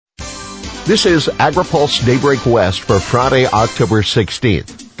This is AgriPulse Daybreak West for Friday, October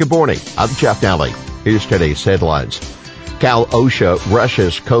 16th. Good morning. I'm Jeff Nally. Here's today's headlines. Cal OSHA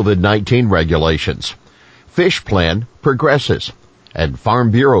rushes COVID-19 regulations. Fish plan progresses. And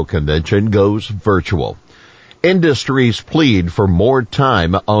Farm Bureau convention goes virtual. Industries plead for more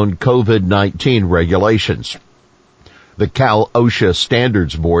time on COVID-19 regulations. The Cal OSHA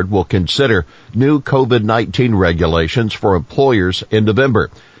Standards Board will consider new COVID-19 regulations for employers in November.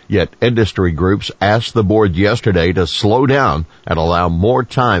 Yet industry groups asked the board yesterday to slow down and allow more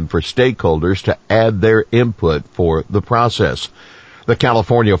time for stakeholders to add their input for the process. The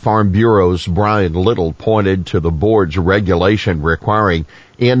California Farm Bureau's Brian Little pointed to the board's regulation requiring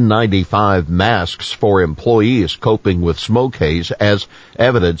N95 masks for employees coping with smoke haze as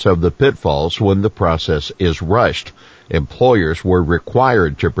evidence of the pitfalls when the process is rushed. Employers were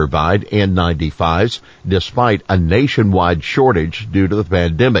required to provide N95s despite a nationwide shortage due to the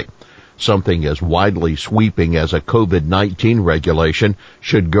pandemic. Something as widely sweeping as a COVID-19 regulation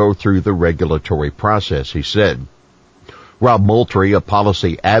should go through the regulatory process, he said. Rob Moultrie, a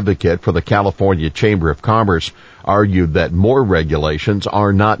policy advocate for the California Chamber of Commerce, argued that more regulations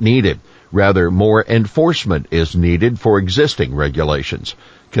are not needed. Rather, more enforcement is needed for existing regulations.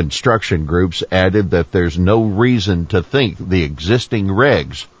 Construction groups added that there's no reason to think the existing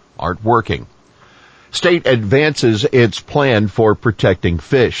regs aren't working. State advances its plan for protecting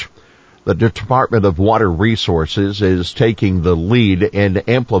fish. The Department of Water Resources is taking the lead in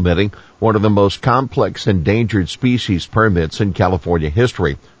implementing one of the most complex endangered species permits in California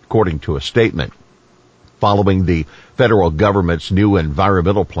history, according to a statement. Following the federal government's new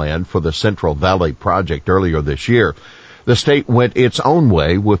environmental plan for the Central Valley Project earlier this year, the state went its own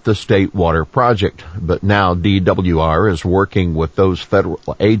way with the State Water Project, but now DWR is working with those federal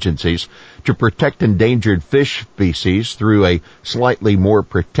agencies to protect endangered fish species through a slightly more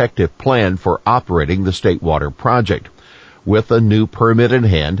protective plan for operating the State Water Project. With a new permit in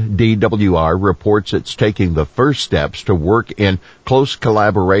hand, DWR reports it's taking the first steps to work in close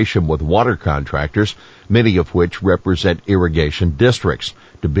collaboration with water contractors, many of which represent irrigation districts.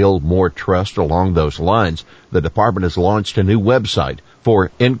 To build more trust along those lines, the department has launched a new website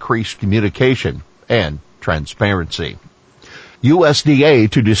for increased communication and transparency. USDA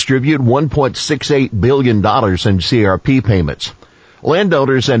to distribute $1.68 billion in CRP payments.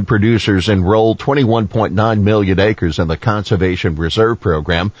 Landowners and producers enrolled 21.9 million acres in the Conservation Reserve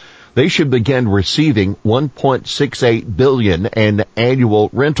Program. They should begin receiving $1.68 billion in annual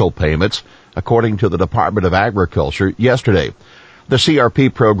rental payments, according to the Department of Agriculture yesterday. The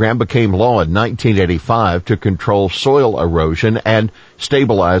CRP program became law in 1985 to control soil erosion and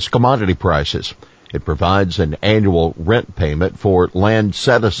stabilize commodity prices. It provides an annual rent payment for land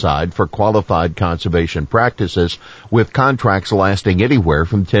set aside for qualified conservation practices, with contracts lasting anywhere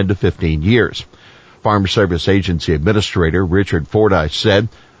from 10 to 15 years. Farm Service Agency Administrator Richard Fordyce said,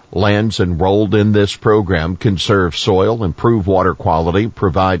 lands enrolled in this program conserve soil, improve water quality,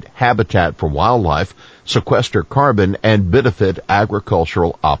 provide habitat for wildlife, sequester carbon, and benefit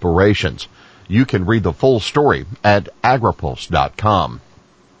agricultural operations. You can read the full story at agripulse.com.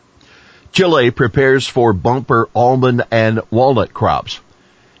 Chile prepares for bumper almond and walnut crops.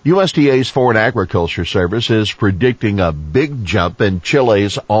 USDA's Foreign Agriculture Service is predicting a big jump in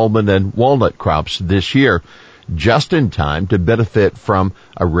Chile's almond and walnut crops this year, just in time to benefit from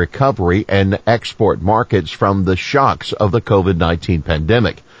a recovery in export markets from the shocks of the COVID-19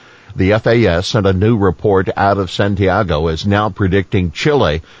 pandemic. The FAS sent a new report out of Santiago is now predicting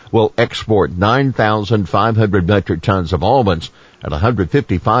Chile will export 9,500 metric tons of almonds and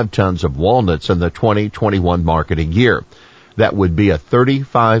 155 tons of walnuts in the 2021 marketing year. That would be a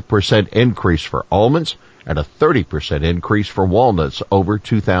 35% increase for almonds and a 30% increase for walnuts over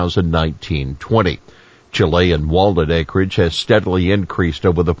 2019-20. Chilean walnut acreage has steadily increased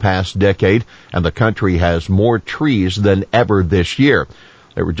over the past decade, and the country has more trees than ever this year.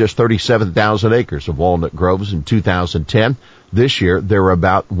 There were just 37,000 acres of walnut groves in 2010. This year, there are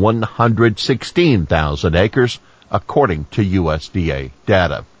about 116,000 acres, according to USDA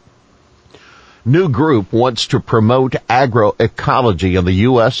data. New group wants to promote agroecology in the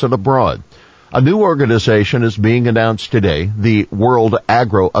U.S. and abroad. A new organization is being announced today, the World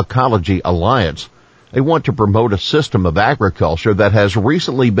Agroecology Alliance. They want to promote a system of agriculture that has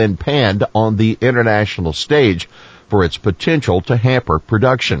recently been panned on the international stage for its potential to hamper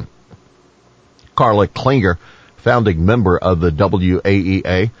production. Carla Klinger, founding member of the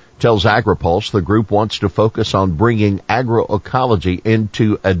WAEA, tells AgriPulse the group wants to focus on bringing agroecology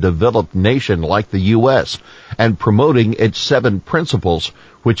into a developed nation like the U.S. and promoting its 7 principles,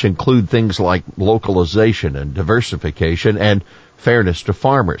 which include things like localization and diversification and fairness to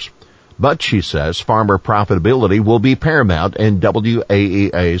farmers. But, she says, farmer profitability will be paramount in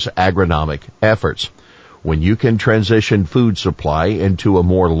WAEA's agronomic efforts. When you can transition food supply into a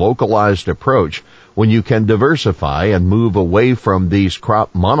more localized approach, when you can diversify and move away from these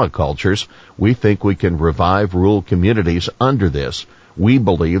crop monocultures, we think we can revive rural communities under this. We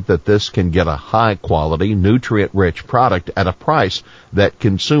believe that this can get a high-quality, nutrient-rich product at a price that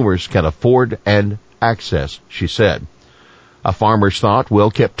consumers can afford and access, she said. A farmer's thought,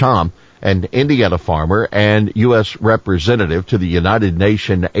 Will Kiptom, an Indiana farmer and U.S. representative to the United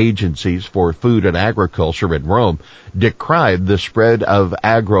Nations Agencies for Food and Agriculture in Rome, decried the spread of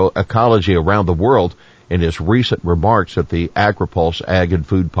agroecology around the world in his recent remarks at the AgriPulse Ag and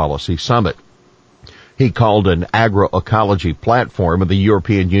Food Policy Summit. He called an agroecology platform of the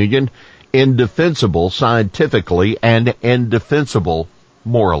European Union indefensible scientifically and indefensible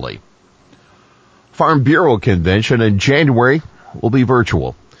morally. Farm Bureau Convention in January will be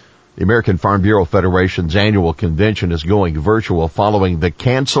virtual. The American Farm Bureau Federation's annual convention is going virtual following the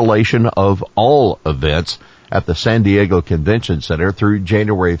cancellation of all events at the San Diego Convention Center through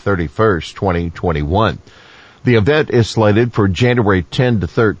January 31st, 2021. The event is slated for January 10 to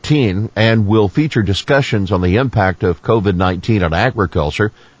 13 and will feature discussions on the impact of COVID-19 on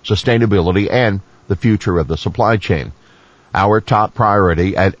agriculture, sustainability, and the future of the supply chain. Our top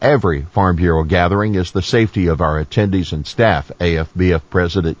priority at every Farm Bureau gathering is the safety of our attendees and staff, AFBF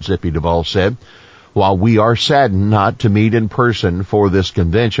President Zippy Duvall said. While we are saddened not to meet in person for this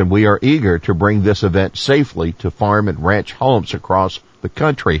convention, we are eager to bring this event safely to farm and ranch homes across the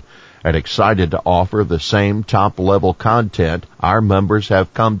country and excited to offer the same top-level content our members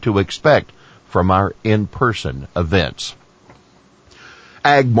have come to expect from our in-person events.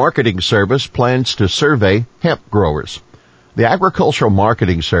 Ag Marketing Service plans to survey hemp growers. The Agricultural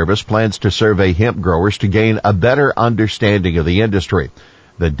Marketing Service plans to survey hemp growers to gain a better understanding of the industry.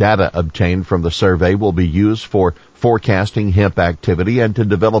 The data obtained from the survey will be used for forecasting hemp activity and to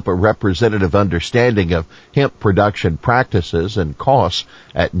develop a representative understanding of hemp production practices and costs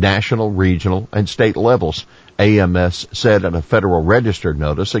at national, regional, and state levels, AMS said in a Federal Register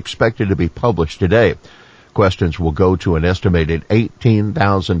notice expected to be published today. Questions will go to an estimated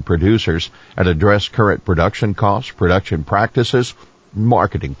 18,000 producers and address current production costs, production practices, and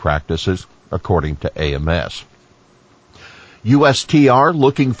marketing practices, according to AMS. USTR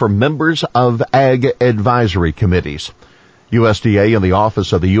looking for members of Ag Advisory Committees. USDA and the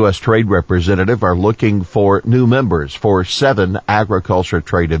Office of the U.S. Trade Representative are looking for new members for 7 Agriculture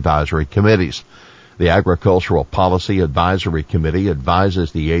Trade Advisory Committees. The Agricultural Policy Advisory Committee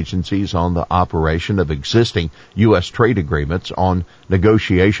advises the agencies on the operation of existing U.S. trade agreements, on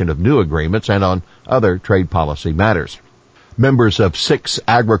negotiation of new agreements, and on other trade policy matters. Members of 6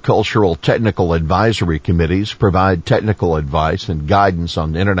 Agricultural Technical Advisory Committees provide technical advice and guidance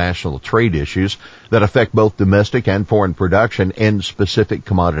on international trade issues that affect both domestic and foreign production in specific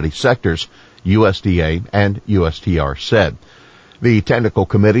commodity sectors, USDA and USTR said. The technical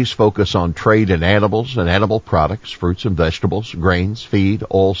committees focus on trade in animals and animal products, fruits and vegetables, grains, feed,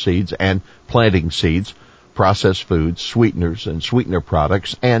 oilseeds, and planting seeds, processed foods, sweeteners and sweetener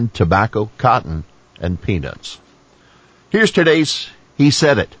products, and tobacco, cotton, and peanuts. Here's today's He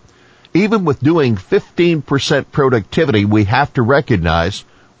Said It. Even with doing 15% productivity, we have to recognize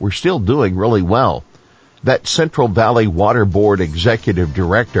we're still doing really well. That Central Valley Water Board Executive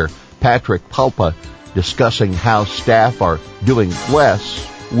Director, Patrick Pulpa, discussing how staff are doing less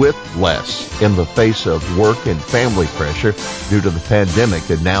with less in the face of work and family pressure due to the pandemic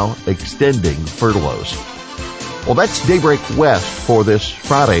and now extending furloughs. Well, that's Daybreak West for this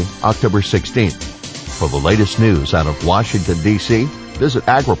Friday, October 16th. For the latest news out of Washington, D.C., visit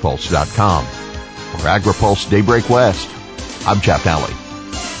agripulse.com. For AgriPulse Daybreak West, I'm Jeff Alley.